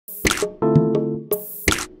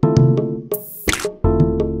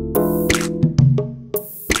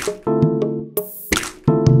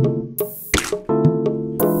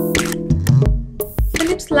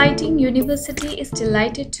Lighting University is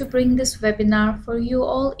delighted to bring this webinar for you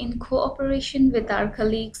all in cooperation with our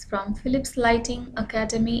colleagues from Philips Lighting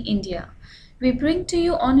Academy, India. We bring to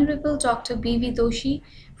you Honorable Dr. V Doshi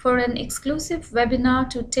for an exclusive webinar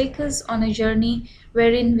to take us on a journey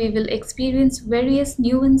wherein we will experience various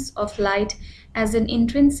nuances of light as an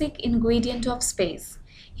intrinsic ingredient of space.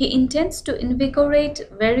 He intends to invigorate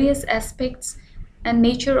various aspects and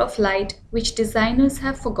nature of light which designers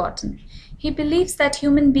have forgotten. He believes that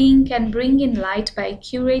human being can bring in light by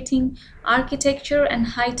curating architecture and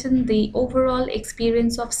heighten the overall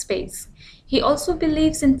experience of space. He also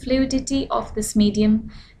believes in fluidity of this medium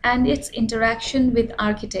and its interaction with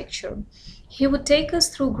architecture. He would take us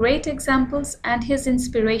through great examples and his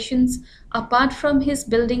inspirations apart from his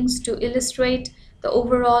buildings to illustrate the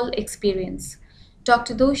overall experience.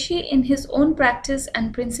 Dr. Doshi, in his own practice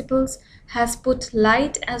and principles, has put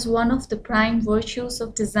light as one of the prime virtues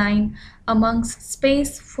of design amongst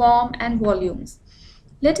space, form, and volumes.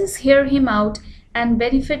 Let us hear him out and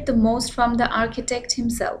benefit the most from the architect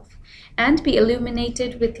himself, and be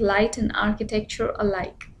illuminated with light and architecture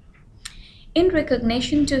alike. In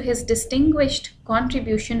recognition to his distinguished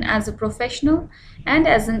contribution as a professional and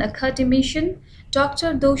as an academician,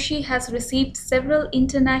 Dr. Doshi has received several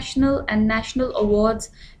international and national awards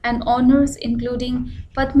and honors including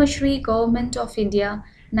Padma Shri Government of India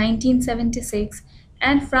 1976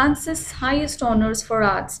 and France's highest honors for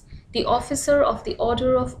arts, the Officer of the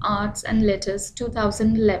Order of Arts and Letters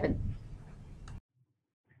 2011.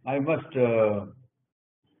 I must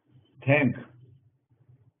thank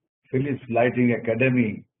Philips Lighting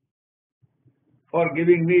Academy for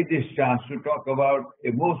giving me this chance to talk about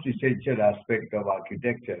a most essential aspect of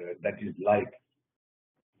architecture, that is light.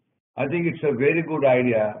 I think it's a very good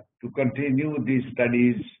idea to continue these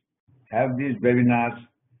studies, have these webinars,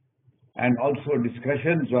 and also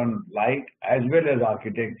discussions on light as well as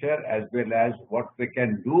architecture, as well as what we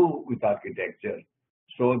can do with architecture,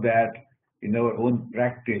 so that in our own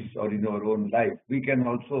practice or in our own life, we can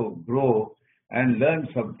also grow and learn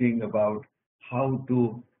something about how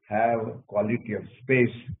to have quality of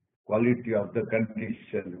space, quality of the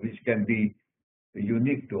condition, which can be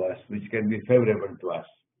unique to us, which can be favorable to us.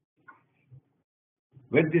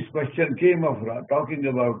 When this question came of talking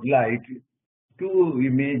about light, two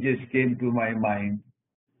images came to my mind,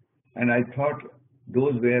 and I thought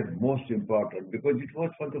those were most important because it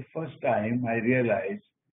was for the first time I realized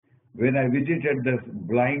when I visited the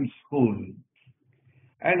blind school,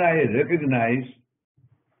 and I recognized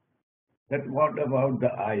that what about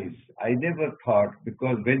the eyes? I never thought,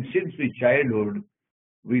 because since we childhood,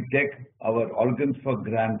 we take our organs for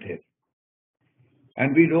granted.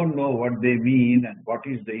 And we don't know what they mean and what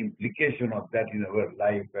is the implication of that in our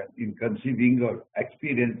life and in conceiving or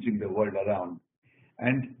experiencing the world around.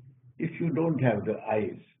 And if you don't have the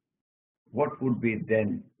eyes, what would be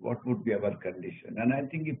then? What would be our condition? And I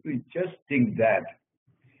think if we just think that,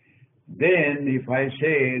 then if I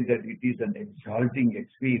say that it is an exulting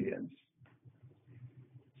experience,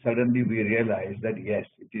 suddenly we realize that yes,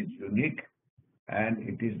 it is unique and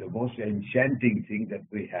it is the most enchanting thing that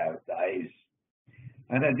we have, the eyes.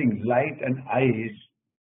 And I think light and eyes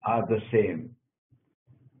are the same.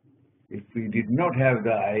 If we did not have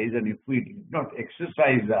the eyes and if we did not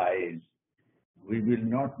exercise the eyes, we will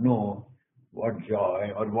not know what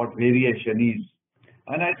joy or what variation is.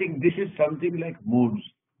 And I think this is something like moods.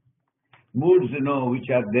 Moods, which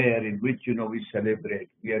are there in which, we celebrate.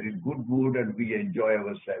 We are in good mood and we enjoy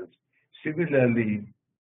ourselves. Similarly,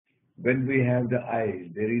 when we have the eyes,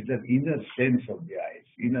 there is an inner sense of the eyes,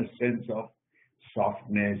 inner sense of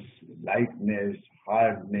softness, lightness,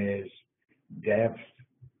 hardness, depth,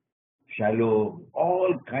 shallow,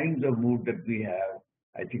 all kinds of mood that we have.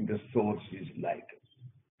 I think the source is light.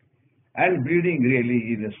 And building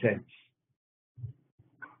really, in a sense,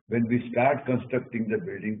 when we start constructing the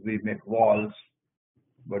building, we make walls,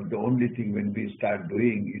 but the only thing when we start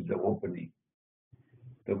doing is the opening.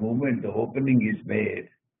 The moment the opening is made,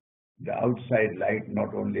 the outside light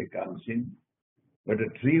not only comes in, but a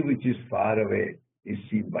tree which is far away is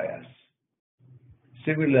seen by us.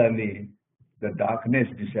 Similarly, the darkness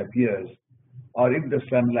disappears, or if the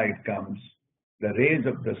sunlight comes, the rays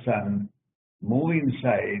of the sun move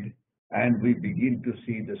inside and we begin to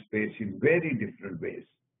see the space in very different ways.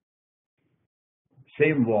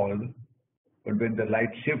 Same wall, but when the light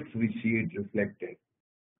shifts, we see it reflected.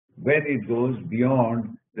 When it goes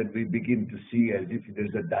beyond, that we begin to see as if there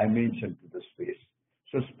is a dimension to the space.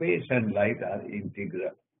 So space and light are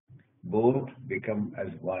integral. Both become as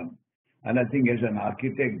one. And I think as an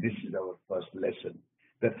architect, this is our first lesson,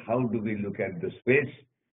 that how do we look at the space,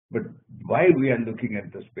 but while we are looking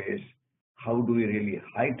at the space, how do we really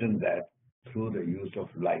heighten that through the use of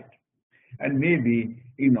light? And maybe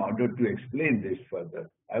in order to explain this further,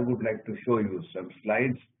 I would like to show you some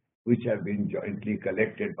slides which have been jointly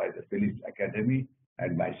collected by the Philips Academy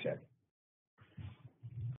and myself.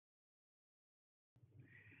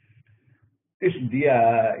 This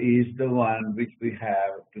dia is the one which we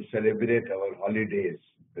have to celebrate our holidays,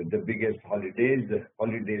 the biggest holidays, the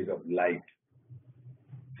holidays of light,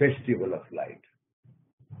 festival of light.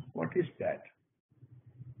 What is that?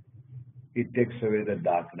 It takes away the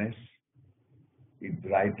darkness, it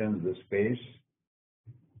brightens the space,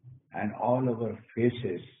 and all our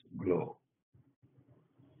faces glow.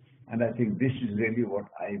 And I think this is really what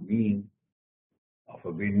I mean of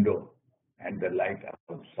a window and the light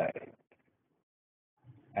outside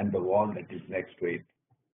and the wall that is next to it.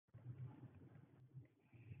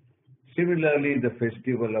 Similarly, the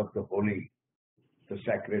festival of the holy, the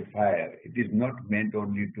sacred fire, it is not meant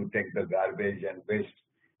only to take the garbage and waste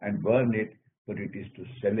and burn it, but it is to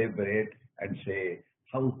celebrate and say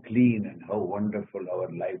how clean and how wonderful our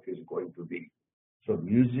life is going to be. So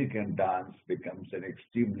music and dance becomes an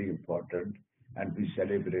extremely important, and we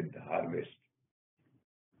celebrate the harvest.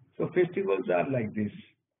 So festivals are like this.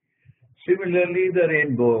 Similarly, the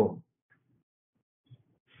rainbow,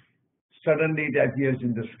 suddenly it appears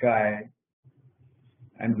in the sky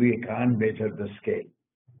and we can't measure the scale.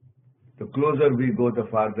 The closer we go, the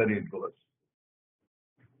farther it goes.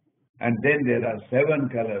 And then there are 7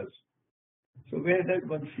 colors. So where does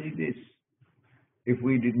one see this? If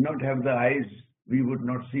we did not have the eyes, we would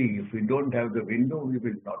not see. If we don't have the window, we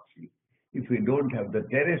will not see. If we don't have the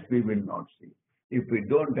terrace, we will not see. If we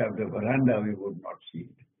don't have the veranda, we would not see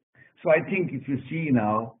it. So I think if you see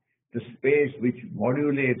now the space which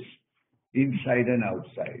modulates inside and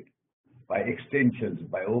outside by extensions,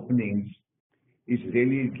 by openings, is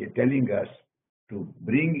really telling us to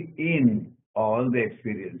bring in all the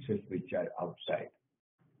experiences which are outside.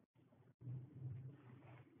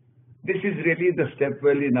 This is really the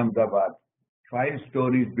stepwell in Ahmedabad, 5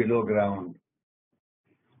 stories below ground.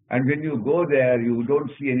 And when you go there, you don't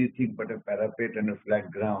see anything but a parapet and a flat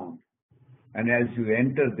ground. And as you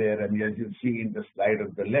enter there, and as you see in the slide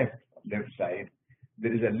of the left side,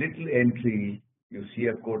 there is a little entry. You see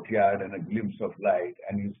a courtyard and a glimpse of light,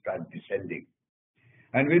 and you start descending.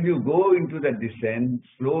 And when you go into the descent,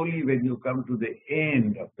 slowly when you come to the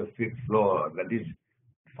end of the 5th floor, that is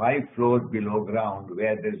 5 floors below ground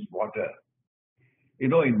where there is water. You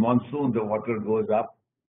know, in monsoon the water goes up,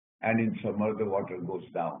 and in summer the water goes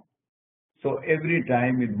down. So every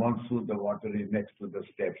time in monsoon the water is next to the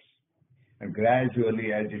steps. And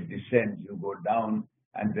gradually as it descends, you go down,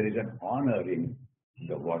 and there is an honoring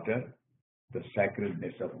the water, the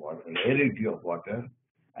sacredness of water, rarity of water,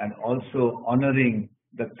 and also honoring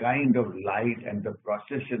the kind of light and the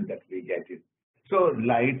procession that we get in. So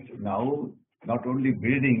light now, not only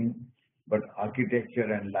building, but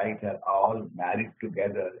architecture and light are all married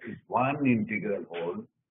together, is one integral whole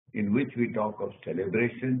in which we talk of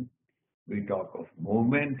celebration, we talk of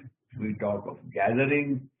movement, we talk of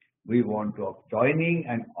gathering, we want to of joining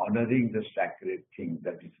and honoring the sacred thing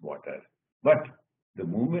that is water. But the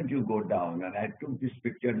moment you go down, and I took this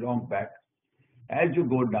picture long back, as you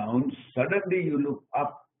go down, suddenly you look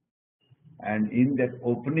up, and in that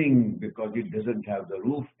opening, because it doesn't have the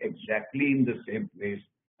roof exactly in the same place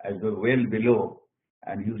as the well below,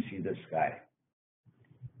 and you see the sky.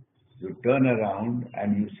 You turn around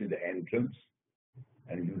and you see the entrance,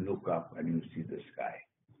 and you look up and you see the sky.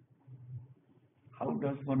 How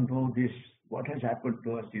does one know this? What has happened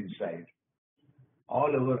to us inside?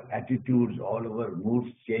 All our attitudes, all our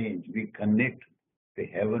moods change. We connect the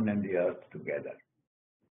heaven and the earth together.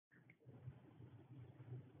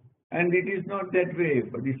 And it is not that way.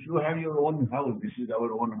 But if you have your own house, this is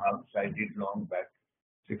our own house. I did long back,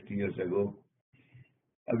 60 years ago.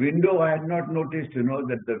 A window, I had not noticed,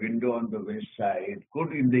 that the window on the west side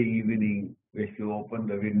could in the evening, if you open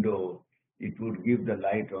the window, it would give the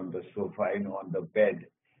light on the sofa, on the bed.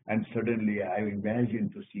 And suddenly I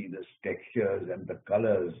imagined to see the textures and the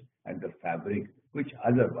colors and the fabric, which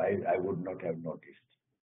otherwise I would not have noticed.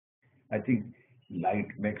 I think light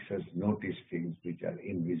makes us notice things which are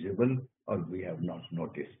invisible or we have not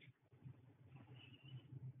noticed.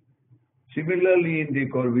 Similarly, in the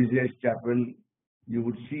Corbusier's chapel, you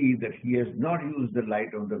would see that he has not used the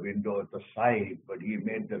light on the window at the side, but he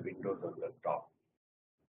made the windows on the top.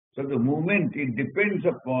 So the movement, it depends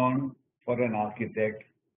upon, for an architect,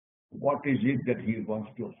 what is it that he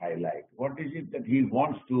wants to highlight? What is it that he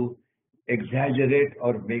wants to exaggerate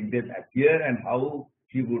or make them appear, and how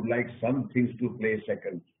he would like some things to play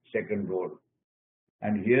second role.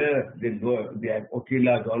 And here they go, the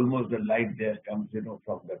oculas, almost the light there comes,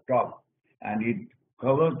 from the top, and it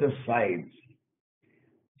covers the sides.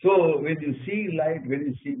 So when you see light, when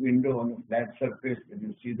you see window on a flat surface, when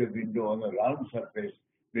you see the window on a round surface,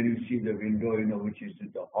 when you see the window, which is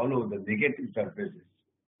the hollow, the negative surfaces,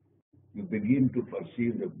 you begin to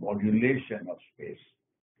perceive the modulation of space.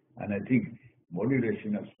 And I think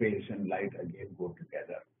modulation of space and light again go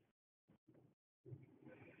together.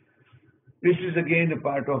 This is again a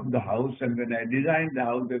part of the house, and when I designed the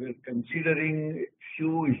house, they were considering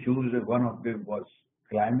few issues. One of them was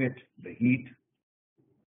climate, the heat,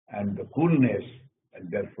 and the coolness, and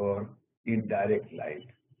therefore indirect light.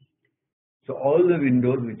 So all the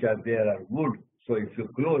windows which are there are wood. So if you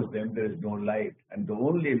close them, there is no light, and the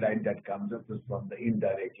only light that comes up is from the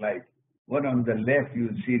indirect light. One on the left, you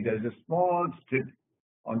will see there is a small strip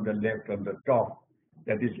on the left on the top,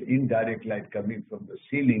 that is indirect light coming from the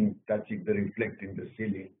ceiling, touching the reflecting the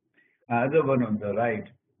ceiling. Another one on the right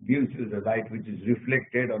gives you the light which is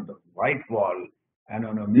reflected on the white wall and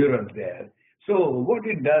on a mirror there. So what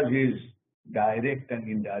it does is direct and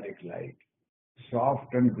indirect light,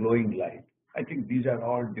 soft and glowing light. I think these are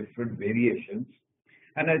all different variations.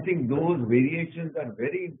 And I think those variations are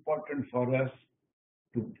very important for us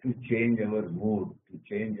to change our mood, to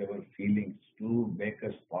change our feelings, to make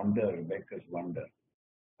us ponder, make us wonder.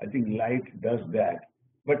 I think light does that.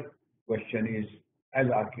 But question is, as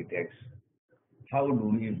architects, how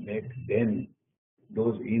do we make then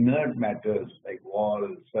those inert matters like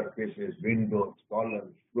walls, surfaces, windows,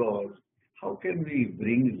 columns, floors, how can we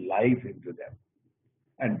bring life into them?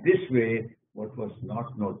 And this way, what was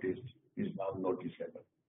not noticed is now noticeable.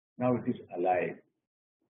 Now it is alive.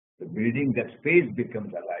 The building, that space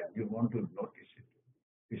becomes alive. You want to notice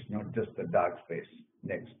it. It's not just a dark space.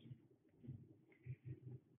 Next.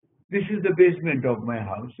 This is the basement of my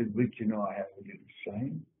house in which, I have a little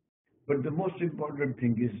shrine. But the most important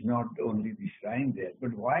thing is not only the shrine there,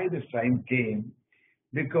 but why the shrine came,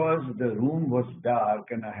 because the room was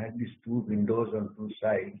dark and I had these two windows on two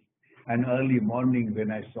sides. And early morning when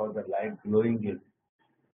I saw the light glowing in,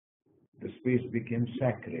 the space became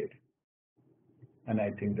sacred. And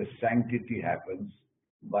I think the sanctity happens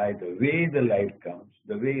by the way the light comes,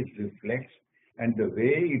 the way it reflects, and the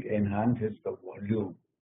way it enhances the volume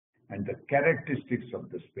and the characteristics of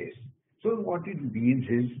the space. So what it means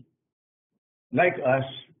is, like us,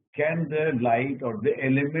 can the light or the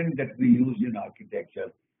element that we use in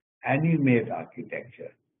architecture animate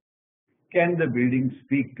architecture? Can the building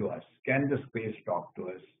speak to us? Can the space talk to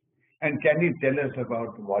us? And can it tell us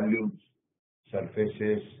about volumes,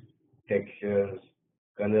 surfaces, textures,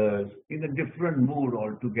 colors in a different mood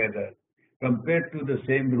altogether compared to the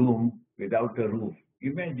same room without a roof?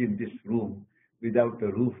 Imagine this room without a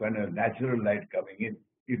roof and a natural light coming in.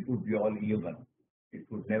 It would be all even. It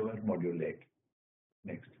would never modulate.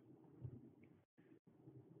 Next.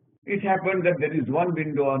 It happened that there is one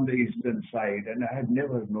window on the eastern side, and I had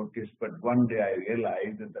never noticed, but one day I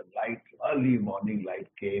realized that the light, early morning light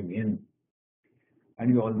came in, and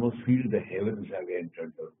you almost feel the heavens have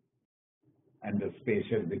entered the, and the space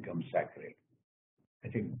has become sacred. I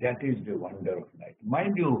think that is the wonder of light.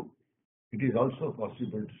 Mind you, it is also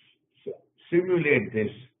possible to simulate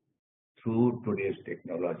this through today's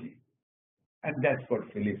technology. And that's what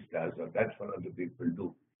Philips does, or that's what other people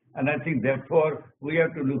do. And I think, therefore, we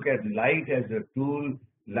have to look at light as a tool,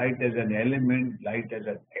 light as an element, light as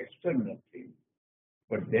an external thing.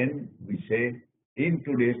 But then we say, in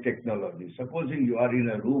today's technology, supposing you are in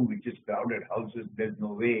a room which is crowded houses, there's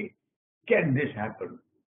no way, can this happen?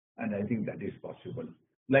 And I think that is possible.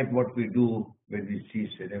 Like what we do when we see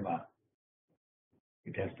cinema,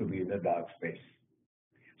 it has to be in a dark space.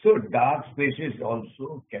 So dark spaces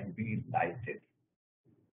also can be lighted.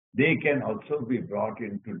 They can also be brought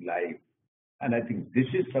into life. And I think this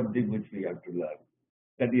is something which we have to learn.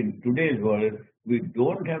 That in today's world, we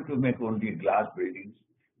don't have to make only glass buildings,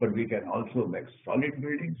 but we can also make solid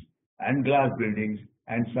buildings and glass buildings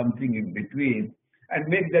and something in between, and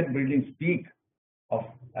make that building speak of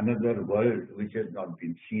another world which has not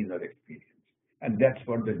been seen or experienced. And that's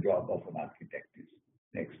what the job of an architect is.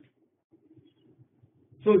 Next.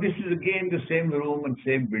 So this is again the same room and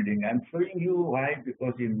same building. I'm showing you why,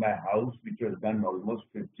 because in my house, which was done almost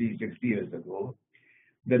 50, 60 years ago,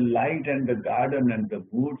 the light and the garden and the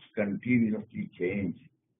moods continuously change.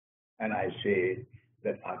 And I say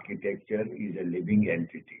that architecture is a living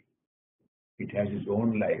entity. It has its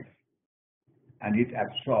own life. And it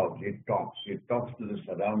absorbs, it talks to the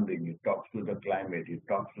surrounding, it talks to the climate, it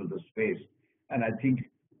talks to the space. And I think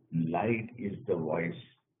light is the voice.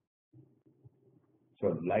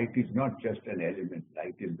 So light is not just an element,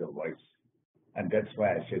 light is the voice. And that's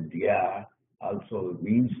why I said Diya also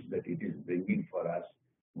means that it is bringing for us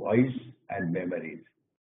voice and memories.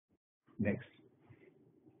 Next.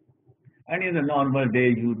 And in a normal day,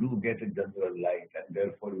 you do get a general light, and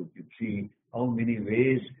therefore you can see how many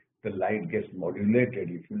ways the light gets modulated.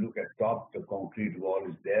 If you look at top, the concrete wall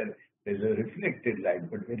is there. There's a reflected light,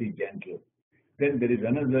 but very gentle. Then there is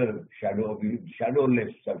another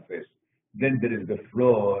shadowless surface. Then there is the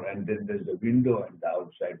floor, and then there's the window and the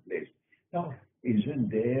outside place. Now, isn't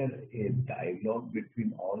there a dialogue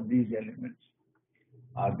between all these elements?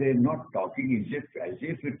 Are they not talking as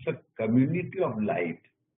if it's a community of light?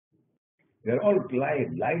 They're all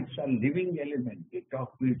light. Lights are living elements. They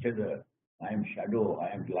talk to each other. I am shadow.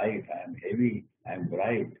 I am light. I am heavy. I am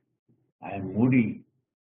bright. I am moody.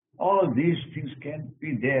 All these things can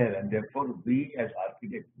be there, and therefore we as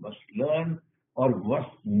architects must learn or must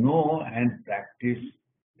know and practice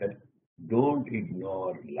that don't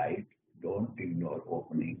ignore light, don't ignore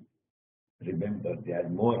opening. Remember, they are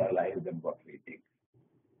more alive than what we think.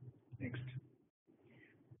 Next.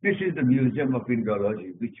 This is the Museum of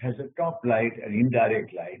Indology, which has a top light, an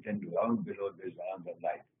indirect light, and down below there is another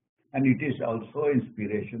light. And it is also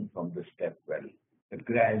inspiration from the step well, that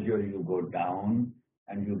gradually you go down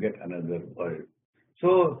and you get another world.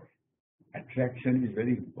 So attraction is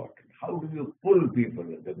very important. How do you pull people?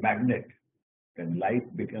 The magnet. Then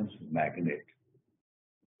light becomes magnet.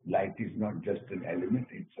 Light is not just an element,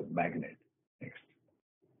 it's a magnet. Next.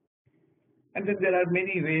 And then there are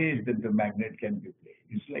many ways that the magnet can be played.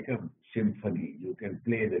 It's like a symphony. You can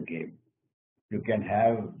play the game. You can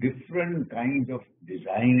have different kinds of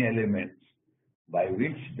design elements by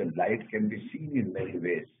which the light can be seen in many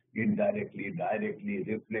ways, indirectly, directly,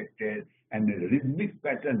 reflected, and a rhythmic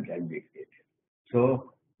pattern can be created.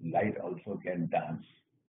 So light also can dance.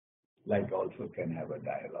 Light also can have a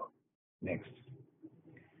dialogue. Next.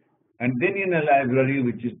 And then in a library,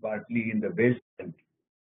 which is partly in the basement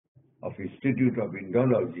of Institute of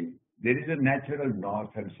Indology, there is a natural north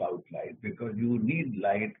and south light because you need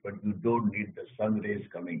light, but you don't need the sun rays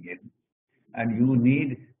coming in, and you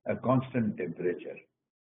need a constant temperature.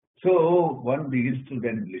 So one begins to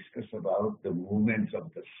then discuss about the movements of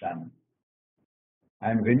the sun.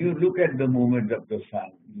 And when you look at the movements of the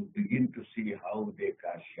sun, you begin to see how they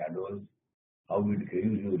cast shadows, how it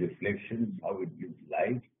gives you reflections, how it gives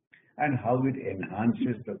light, and how it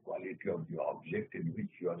enhances the quality of the object in which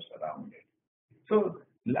you are surrounded. So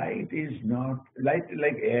light is not light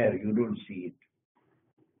like air, you don't see it.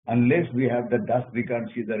 Unless we have the dust, we can't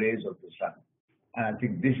see the rays of the sun. And I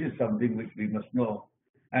think this is something which we must know.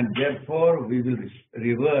 And therefore we will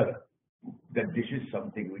revere that this is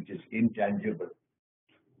something which is intangible,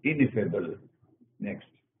 ineffable. Next.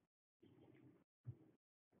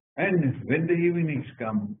 And when the evenings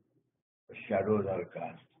come, shadows are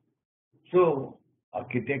cast. So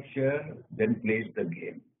architecture then plays the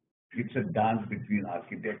game. It's a dance between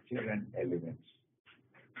architecture and elements.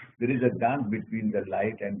 There is a dance between the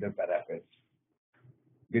light and the parapets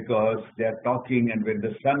because they are talking, and when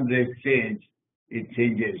the sun rays change, it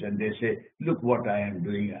changes, and they say, "Look what I am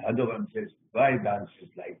doing." Other one says, "Why dances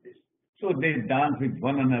like this?" So they dance with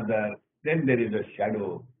one another. Then there is a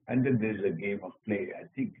shadow, and then there is a game of play. I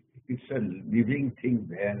think it's a living thing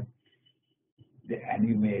where they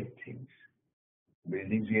animate things.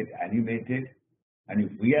 Buildings get animated, and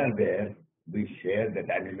if we are there, we share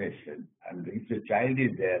that animation. And if the child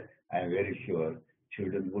is there, I am very sure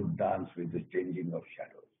children would dance with the changing of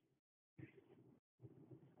shadows.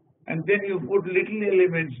 And then you put little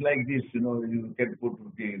elements like this, you can put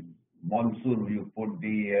the monsoon, you put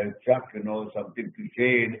the chuck, something to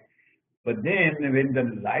shade. But then when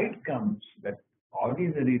the light comes, that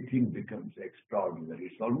ordinary thing becomes extraordinary.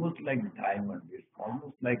 It's almost like diamond. It's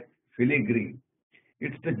almost like filigree.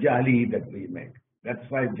 It's the jali that we make. That's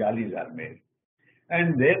why jalis are made.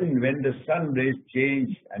 And then when the sun rays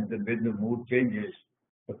change and then when the mood changes,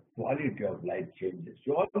 the quality of light changes.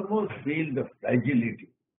 You almost feel the fragility.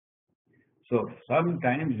 So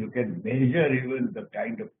sometimes you can measure even the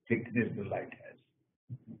kind of thickness the light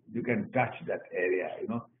has. You can touch that area.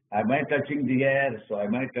 Am I touching the air? So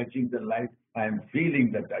am I touching the light? I am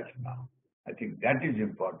feeling the touch now. I think that is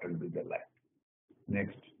important with the light.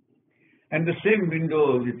 Next. And the same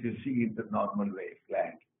windows, if you see in the normal way,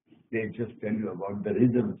 flat, they just tell you about the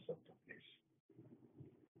rhythms of the place.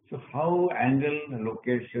 So how angle,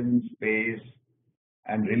 location, space,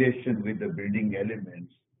 and relation with the building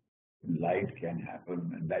elements, light can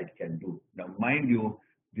happen and light can do. Now, mind you,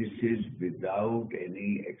 this is without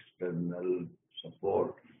any external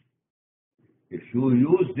support. If you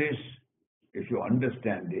use this, if you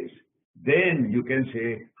understand this, then you can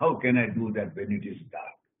say, how can I do that when it is dark?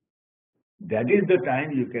 That is the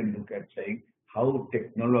time you can look at saying how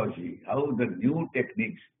technology, how the new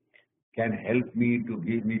techniques can help me to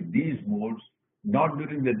give me these modes, not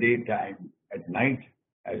during the daytime, at night,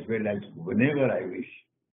 as well as whenever I wish.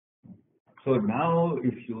 So now,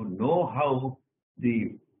 if you know how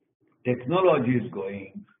the technology is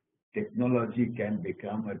going, technology can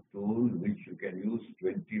become a tool which you can use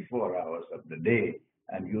 24 hours of the day,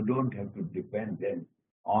 and you don't have to depend then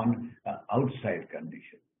on outside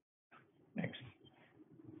condition. Next.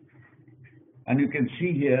 And you can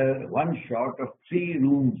see here one shot of three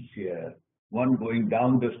rooms here, one going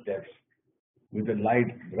down the steps with a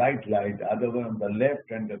light, bright light, the other one on the left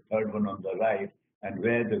and the third one on the right, and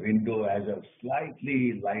where the window has a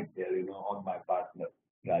slightly light there, on my partner,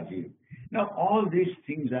 Rajiv. Now, all these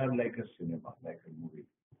things are like a cinema, like a movie.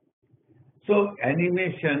 So,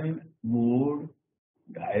 animation, mood,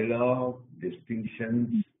 dialogue,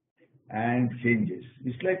 distinctions, and changes.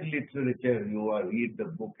 It's like literature. You read the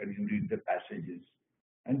book and you read the passages,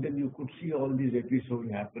 and then you could see all these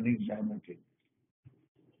episodes happening simultaneously.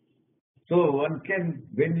 So one can,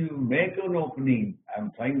 when you make an opening,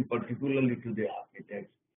 I'm trying particularly to the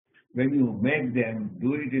architects, when you make them,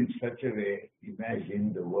 do it in such a way,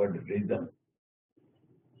 imagine the word rhythm,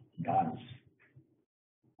 dance,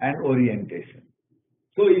 and orientation.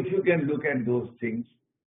 So if you can look at those things,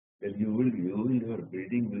 then your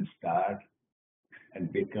breathing will start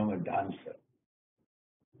and become a dancer.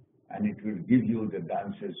 And it will give you the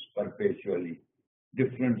dances perpetually,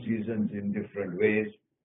 different seasons in different ways,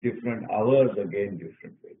 different hours again,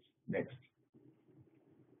 different ways. Next.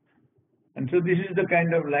 And so this is the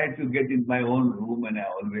kind of light you get in my own room, and I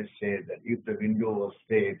always say that if the window was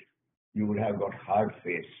straight, you would have got hard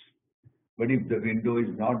face. But if the window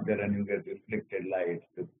is not there and you get reflected light,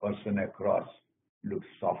 the person across looks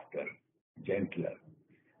softer, gentler.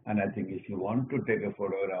 And I think if you want to take a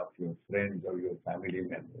photograph of your friends or your family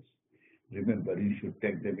members, remember you should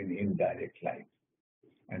take them in indirect light.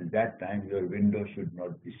 And that time your window should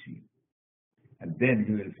not be seen. And then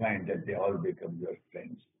you will find that they all become your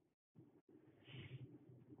friends.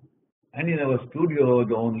 And in our studio,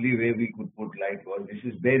 the only way we could put light was, this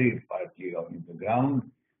is buried partly in the ground,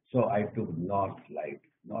 so I took north light.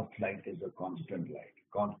 North light is a constant light,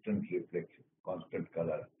 constant reflection, constant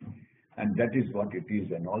color. And that is what it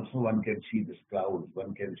is. And also one can see the clouds,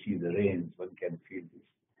 one can see the rains, one can feel this.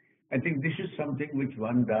 I think this is something which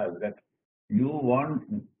one does, that you want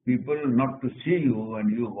people not to see you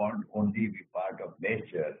and you want only be part of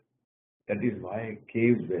nature. That is why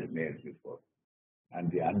caves were made before and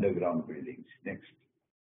the underground buildings. Next.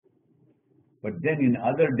 But then in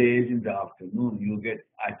other days in the afternoon, you get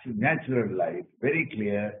actual natural light, very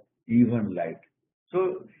clear, even light.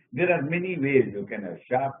 So there are many ways. You can have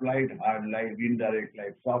sharp light, hard light, indirect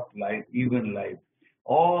light, soft light, even light.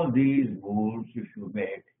 All these moves, if you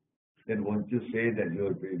make, then won't you say that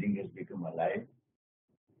your building has become alive?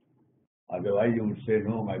 Otherwise, you would say,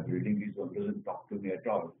 no, my building doesn't talk to me at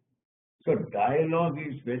all. So dialogue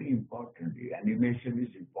is very important. The animation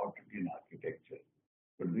is important in architecture,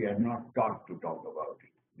 but we are not taught to talk about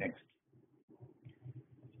it. Next.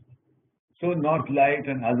 So north light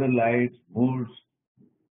and other lights, moods.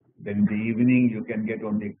 Then in the evening you can get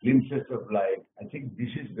only glimpses of light. I think this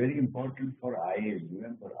is very important for eyes.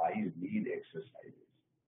 Remember, eyes need exercises.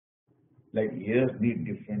 Like ears need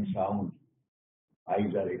different sounds.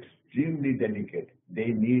 Eyes are extremely delicate. They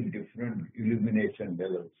need different illumination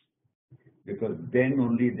levels, because then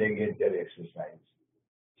only they get their exercise.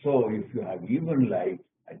 So if you have even light,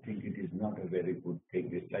 I think it is not a very good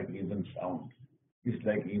thing. It's like even sound. It's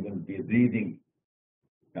like even the breathing.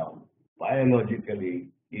 Now, biologically,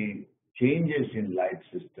 the changes in light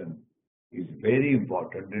system is very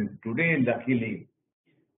important. And today, luckily,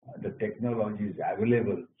 the technology is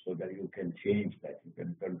available so that you can change that, you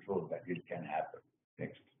can control that, it can happen.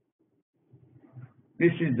 Next.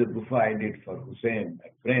 This is the gufa I did for Hussein, my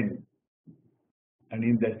friend. And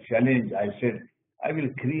in that challenge, I said, I will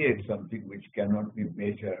create something which cannot be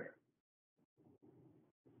measured.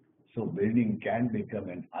 So building can become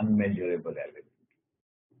an unmeasurable element.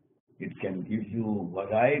 It can give you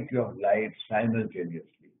variety of light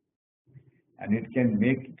simultaneously. And it can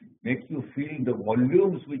make you feel the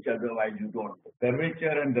volumes which otherwise you don't. The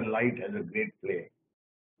curvature and the light has a great play.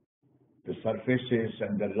 The surfaces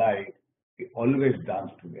and the light, they always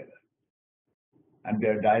dance together. And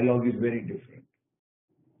their dialogue is very different,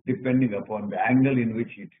 depending upon the angle in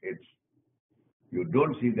which it hits. You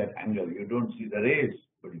don't see that angle, you don't see the rays,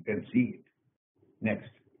 but you can see it.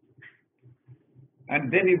 Next.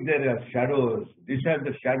 And then if there are shadows, these are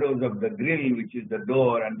the shadows of the grill, which is the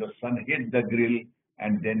door, and the sun hits the grill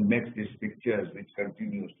and then makes these pictures which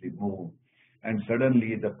continuously move. And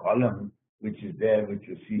suddenly the column which is there, which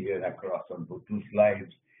you see here across on the two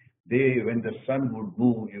slides, when the sun would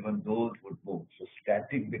move, even those would move. So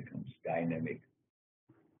static becomes dynamic.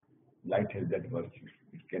 Light has that virtue.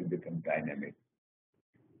 It can become dynamic.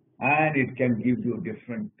 And it can give you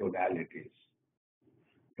different tonalities.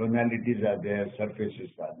 Tonalities are there, surfaces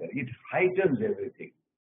are there. It heightens everything.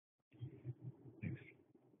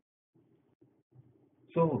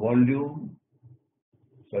 So volume,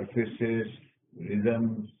 surfaces,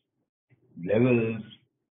 rhythms, levels,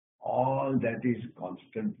 all that is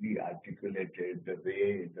constantly articulated the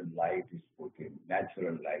way the light is put in,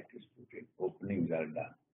 natural light is put in, openings are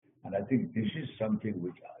done. And I think this is something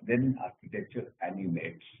which then architecture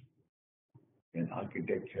animates. And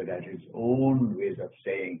architecture has its own ways of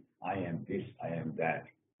saying, I am this, I am that.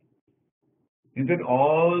 In fact,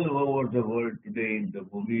 all over the world today, in the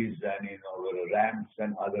movies and in our ramps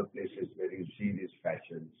and other places where you see these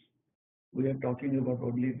fashions, we are talking about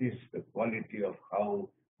only this, the quality of how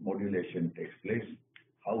modulation takes place,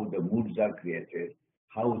 how the moods are created,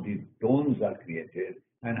 how the tones are created,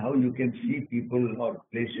 and how you can see people or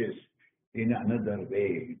places in another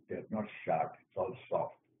way. They're not sharp, it's all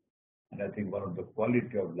soft. And I think one of the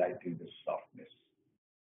quality of light is the softness.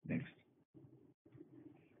 Next.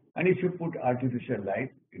 And if you put artificial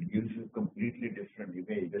light, it gives you completely different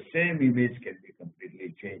image. The same image can be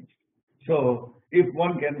completely changed. So if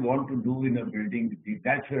one can want to do in a building the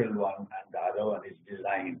natural one and the other one is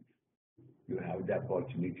designed, you have the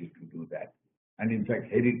opportunity to do that. And in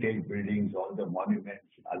fact, heritage buildings, all the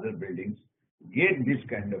monuments, other buildings get this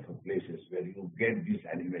kind of a places where you get this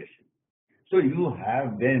animation. So you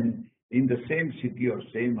have then in the same city or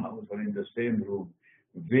same house or in the same room,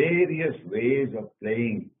 various ways of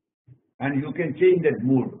playing, and you can change that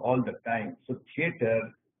mood all the time. So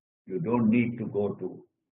theater, you don't need to go to,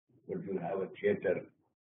 but you have a theater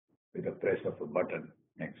with a press of a button.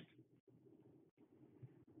 Next.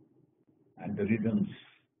 And the rhythms,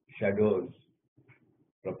 shadows,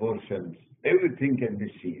 proportions, everything can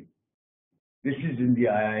be seen. This is in the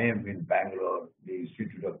IIM in Bangalore, the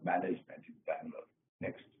Institute of Management in Bangalore.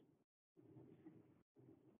 Next.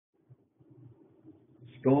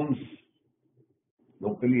 Stones,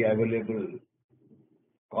 locally available,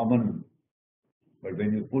 common, but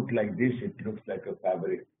when you put like this, it looks like a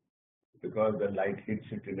fabric because the light hits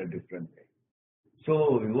it in a different way.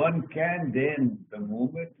 So one can then, the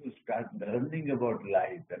moment you start learning about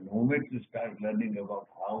light, the moment you start learning about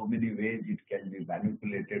how many ways it can be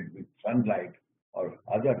manipulated with sunlight or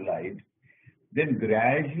other light, then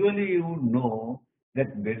gradually you know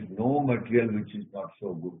that there is no material which is not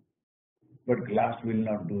so good. But glass will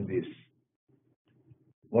not do this.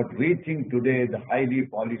 What we think today, the highly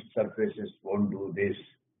polished surfaces won't do this.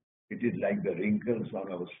 It is like the wrinkles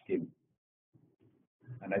on our skin.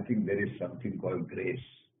 And I think there is something called grace.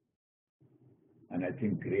 And I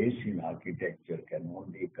think grace in architecture can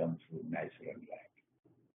only come through natural light,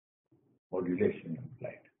 modulation of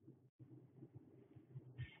light.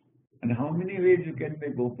 And how many ways you can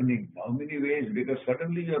make opening? How many ways? Because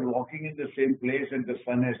suddenly you are walking in the same place and the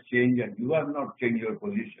sun has changed and you have not changed your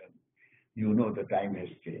position. You know the time has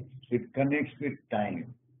changed. It connects with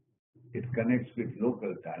time. It connects with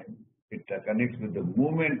local time. It connects with the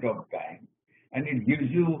movement of time. And it gives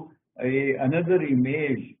you another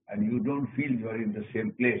image and you don't feel you are in the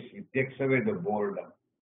same place. It takes away the boredom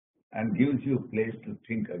and gives you a place to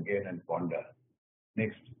think again and ponder.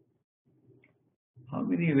 Next. How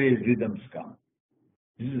many ways rhythms come?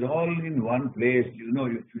 This is all in one place. You know,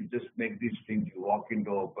 if you just make these things, you walk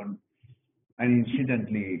into open, and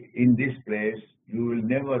incidentally, in this place, you will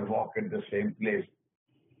never walk at the same place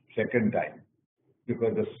second time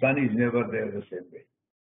because the sun is never there the same way.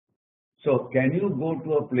 So, can you go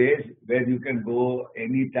to a place where you can go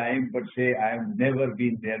any time but say, I have never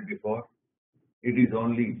been there before? It is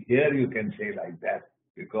only here you can say like that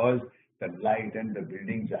because the light and the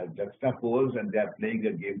buildings are juxtaposed and they are playing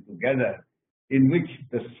a game together in which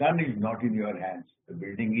the sun is not in your hands, the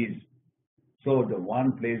building is. So the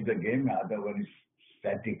one plays the game, the other one is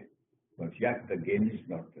static, but yet the game is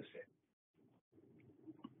not the same.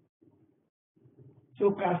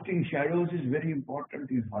 So casting shadows is very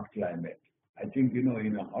important in hot climate. I think, you know,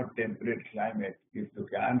 in a hot temperate climate, if you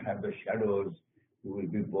can't have the shadows, you will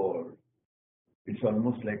be bored. It's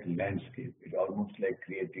almost like landscape. It's almost like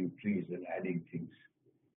creating trees and adding things.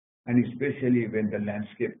 And especially when the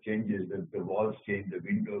landscape changes, the walls change, the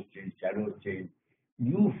windows change, shadows change,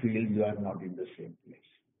 you feel you are not in the same place.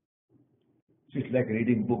 It's like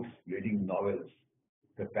reading books, reading novels.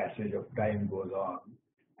 The passage of time goes on,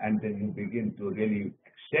 and then you begin to really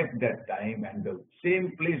accept that time and the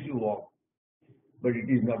same place you walk. but it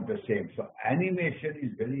is not the same. So animation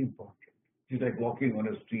is very important. It's like walking on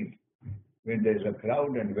a street. When there is a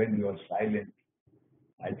crowd and when you are silent,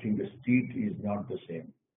 I think the street is not the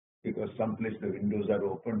same because some place the windows are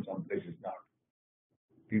open, some places not.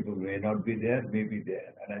 People may not be there, may be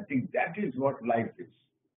there. And I think that is what life is.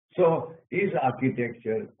 So is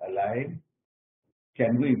architecture alive?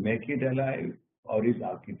 Can we make it alive? Or is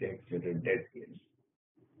architecture a dead place?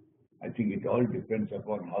 I think it all depends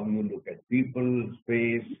upon how you look at people,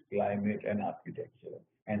 space, climate, and architecture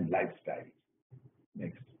and lifestyle.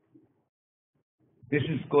 Next. This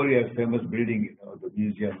is Korea's famous building, the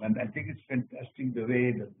museum, and I think it's fantastic the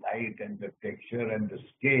way the light and the texture and the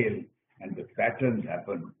scale and the patterns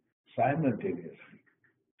happen simultaneously.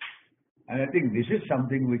 And I think this is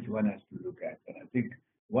something which one has to look at, and I think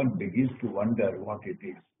one begins to wonder what it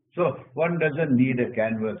is. So one doesn't need a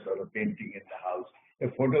canvas or a painting in the house. A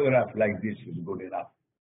photograph like this is good enough.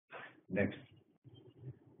 Next.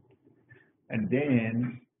 And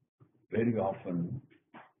then very often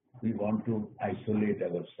we want to isolate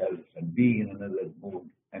ourselves and be in another mood.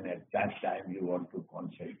 And at that time, you want to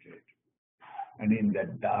concentrate. And in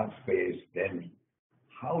that dark space, then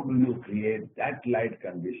how do you create that light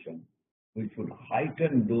condition which would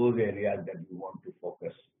heighten those areas that you want to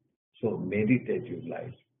focus? So meditative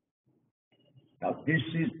light. Now, this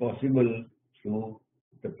is possible through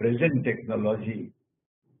the present technology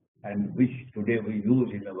and which today we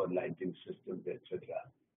use in our lighting systems, etc.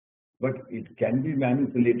 But it can be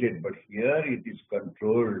manipulated, but here it is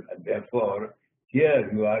controlled, and therefore here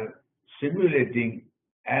you are simulating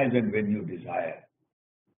as and when you desire.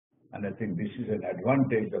 And I think this is an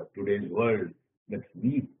advantage of today's world that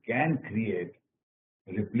we can create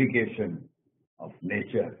replication of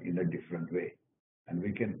nature in a different way. And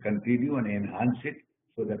we can continue and enhance it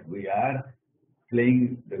so that we are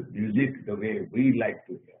playing the music the way we like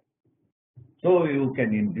to hear. So you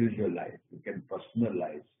can individualize, you can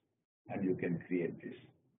personalize, and you can create this.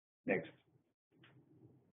 Next.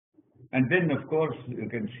 And then, of course, you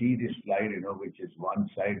can see this slide, which is one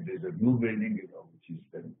side, there's a new building, which is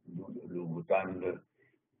the Bhutan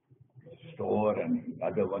store, and the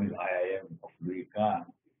other one is IIM of Louis Khan.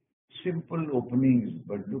 Simple openings,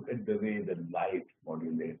 but look at the way the light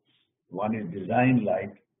modulates. One is design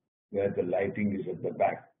light, where the lighting is at the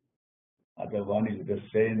back. Other one is the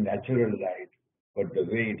same natural light, but the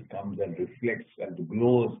way it comes and reflects and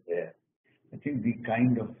glows there. I think the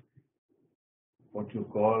kind of what you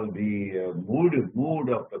call the mood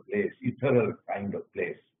of the place, ethereal kind of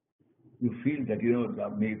place. You feel that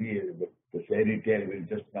maybe the fairy tale will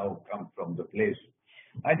just now come from the place.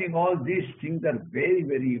 I think all these things are very,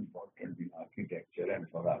 very important in architecture and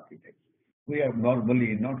for architects. We have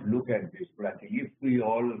normally not looked at this, but I think if we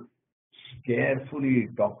all carefully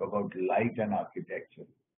talk about light and architecture,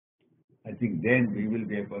 I think then we will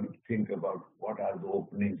be able to think about what are the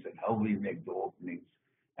openings and how we make the openings,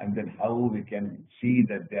 and then how we can see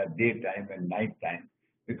that they are daytime and nighttime,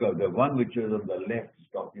 because the one which is on the left is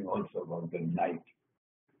talking also about the night.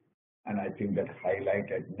 And I think that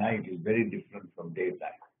highlight at night is very different from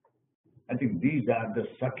daytime. I think these are the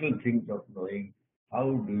subtle things of knowing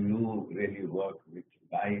how do you really work with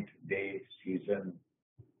night, day, season,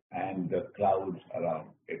 and the clouds around,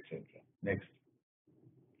 etc. Next.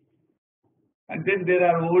 And then there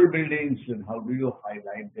are old buildings, and how do you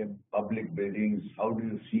highlight them? Public buildings, how do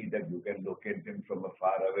you see that you can locate them from a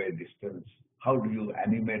faraway distance? How do you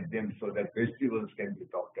animate them so that festivals can be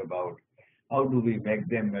talked about? How do we make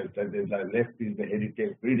them as the left is the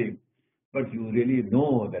heritage building, but you really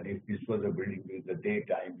know that if this was a building during the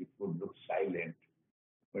daytime, it would look silent.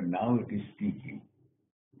 But now it is speaking.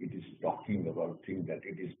 It is talking about things that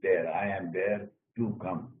it is there. I am there to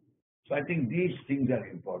come. So I think these things are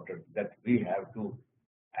important, that we have to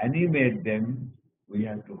animate them, we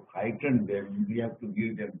have to heighten them, we have to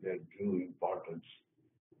give them their due importance.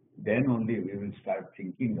 Then only we will start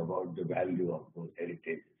thinking about the value of those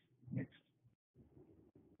heritages. Next.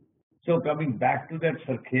 So coming back to that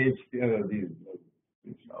circus,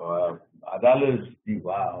 Adalas, the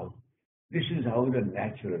wow, this is how the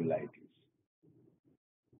natural light is.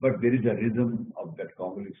 But there is a rhythm of that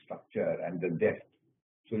congruent structure and the depth.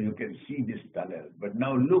 So you can see this tunnel. But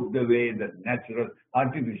now look the way that natural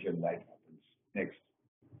artificial light happens. Next.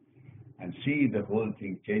 And see the whole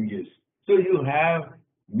thing changes. So you have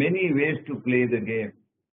many ways to play the game.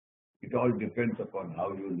 It all depends upon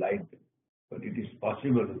how you light them. But it is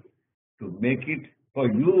possible to make it for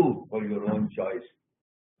you, for your own choice.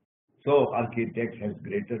 So architects has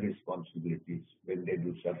greater responsibilities when they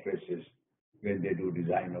do surfaces, when they do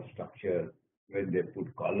design of structure, when they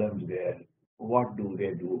put columns there. What do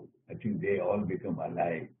they do? I think they all become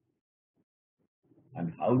alive.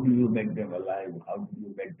 And how do you make them alive? How do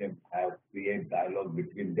you make them have create dialogue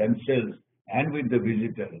between themselves and with the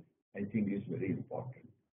visitor? I think is very important.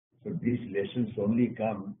 So these lessons only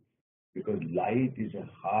come because light is a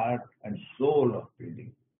heart and soul of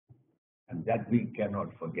building, and that we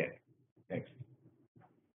cannot forget. Next.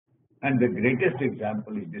 And the greatest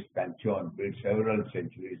example is this Pantheon built several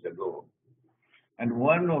centuries ago. And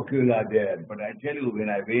one ocula there, but I tell you, when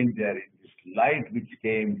I went there, in this light which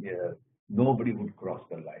came here, nobody would cross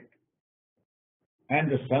the light. And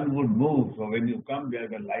the sun would move. So when you come there,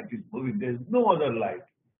 the light is moving. There's no other light.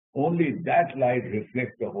 Only that light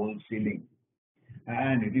reflects the whole ceiling.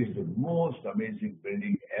 And it is the most amazing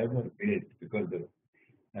building ever built because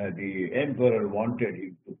the emperor wanted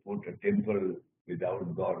him to put a temple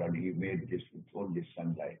without God, and he made this with only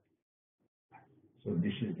sunlight. So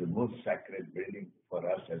this is the most sacred building for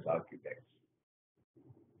us as architects.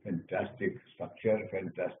 Fantastic structure,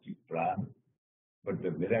 fantastic plan, but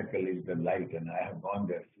the miracle is the light, and I have gone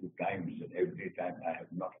there a few times, and every time I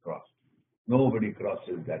have not crossed. Nobody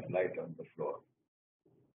crosses that light on the floor.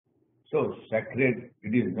 So sacred,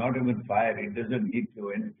 it is not even fire, it doesn't heat you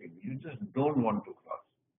anything. You just don't want to cross.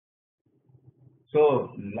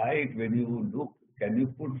 So light, when you look, can you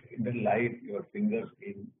put in the light your fingers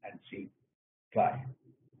in and see? Try.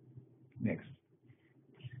 Next.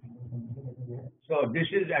 So this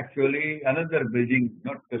is actually another building,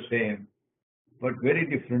 not the same, but very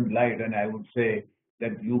different light. And I would say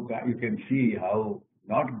that you can see how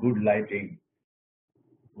not good lighting,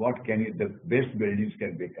 the best buildings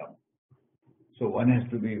can become. So one has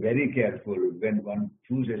to be very careful when one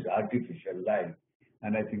chooses artificial light.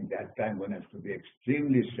 And I think that time one has to be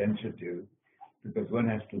extremely sensitive because one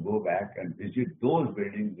has to go back and visit those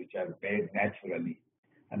buildings which are made naturally.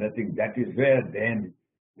 And I think that is where then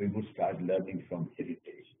we would start learning from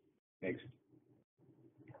heritage. Next.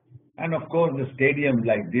 And of course, the stadium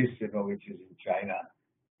like this, which is in China,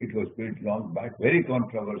 it was built long back, very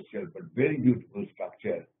controversial, but very beautiful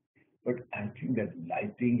structure. But I think that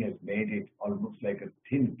lighting has made it almost like a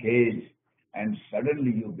thin cage, and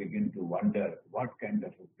suddenly you begin to wonder what kind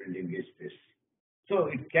of a building is this. So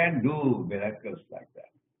it can do miracles like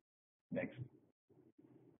that. Next.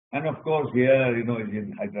 And of course, here, is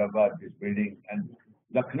in Hyderabad, this building, and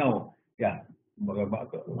Lucknow, yeah,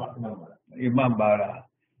 Imambara.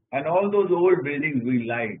 And all those old buildings we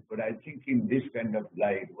like, but I think in this kind of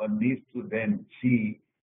light, one needs to then see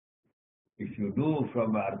if you do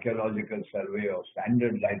from an archaeological survey or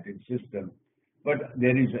standard lighting system. But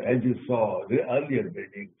there is, as you saw, the earlier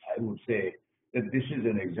building, I would say that this is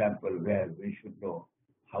an example where we should know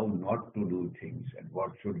how not to do things and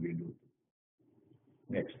what should we do.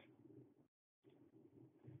 Next.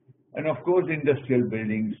 And of course, industrial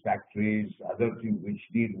buildings, factories, other things which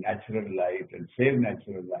need natural light and save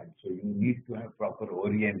natural light. So you need to have proper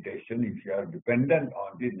orientation if you are dependent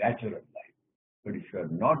on the natural light. But if you are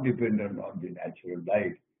not dependent on the natural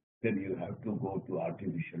light, then you have to go to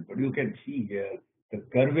artificial. But you can see here the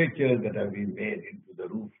curvature that have been made into the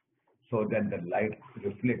roof so that the light,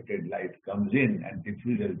 reflected light comes in and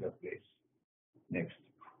diffuses the place. Next.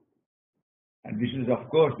 And this is, of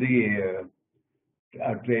course, the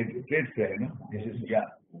trade fair. This is,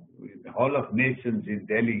 the Hall of Nations in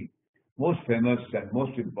Delhi, most famous and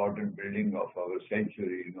most important building of our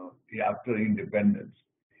century, after independence.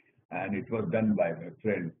 And it was done by my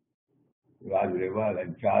friend Raj Rewal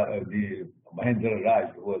and the Mahendra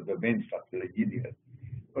Raj, who was the main structural engineer.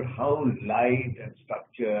 But how light and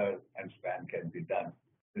structure and span can be done?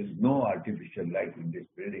 There is no artificial light in this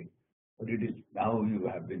building, but it is now you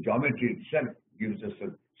have the geometry itself gives us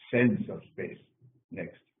a sense of space.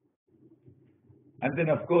 Next. And then,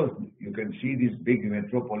 of course, you can see these big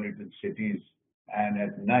metropolitan cities, and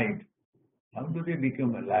at night, how do they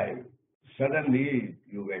become alive? Suddenly,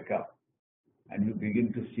 you wake up and you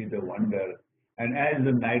begin to see the wonder. And as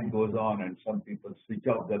the night goes on, and some people switch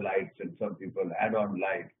off the lights and some people add on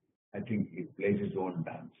light, I think it plays its own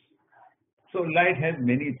dance. So, light has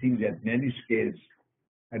many things at many scales,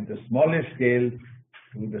 at the smallest scale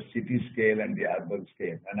to the city scale and the urban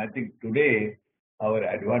scale. And I think today, our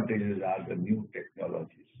advantages are the new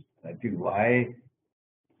technologies. I think why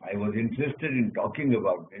I was interested in talking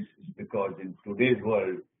about this is because in today's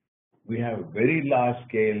world, we have very large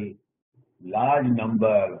scale, large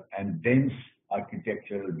number and dense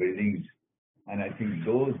architectural buildings. And I think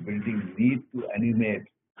those buildings need to animate.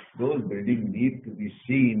 Those buildings need to be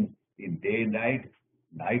seen in day,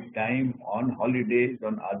 night time, on holidays,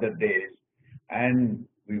 on other days. And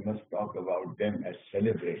we must talk about them as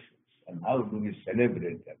celebrations. And how do we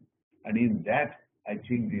celebrate them? And in that, I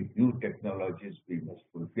think the new technologies we must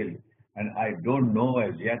fulfill. And I don't know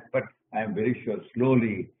as yet, but I am very sure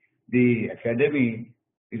slowly the academy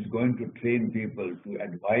is going to train people to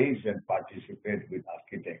advise and participate with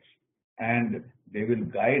architects. And they will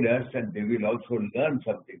guide us and they will also learn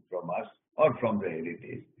something from us or from the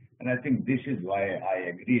heritage. And I think this is why I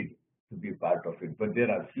agreed to be part of it. But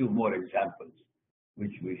there are a few more examples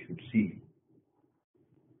which we should see.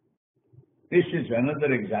 This is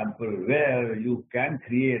another example where you can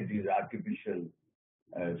create these artificial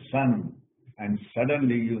sun, and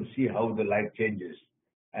suddenly you see how the light changes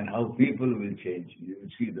and how people will change. You will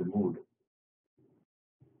see the mood.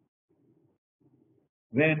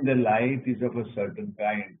 When the light is of a certain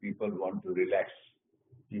kind, people want to relax.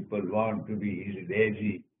 People want to be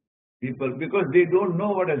lazy. People, because they don't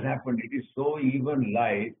know what has happened. It is so even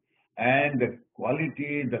light, and the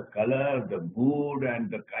quality, the color, the mood, and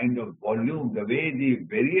the kind of volume, the way the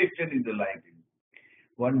variation in the light is.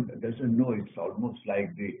 One doesn't know. It's almost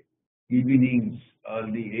like the evenings,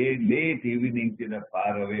 late evenings in a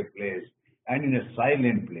faraway place and in a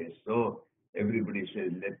silent place. So everybody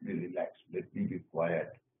says, "Let me relax. Let me be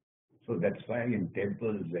quiet." So that's why in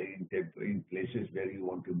temples, in places where you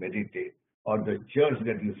want to meditate, or the church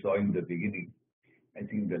that you saw in the beginning, I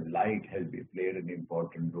think the light has played an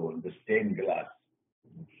important role. The stained glass,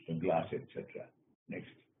 the glass, etc.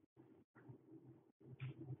 Next,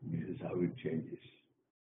 this is how it changes.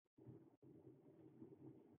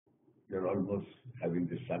 You're almost having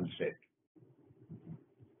the sunset,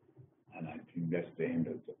 and I think that's the end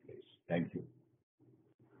of the place. Thank you.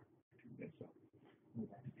 That's all.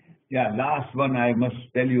 Yeah, last one I must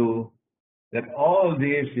tell you that all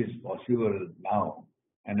this is possible now.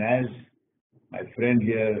 And as my friend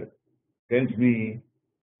here tells me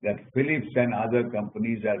that Philips and other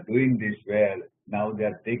companies are doing this where now they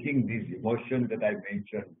are taking these emotions that I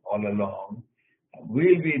mentioned all along,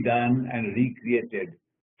 will be done and recreated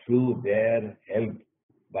through their help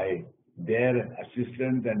by their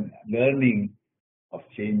assistance and learning of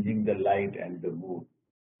changing the light and the mood.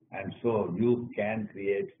 And so you can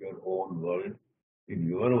create your own world in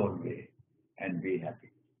your own way and be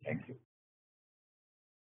happy. Thank you.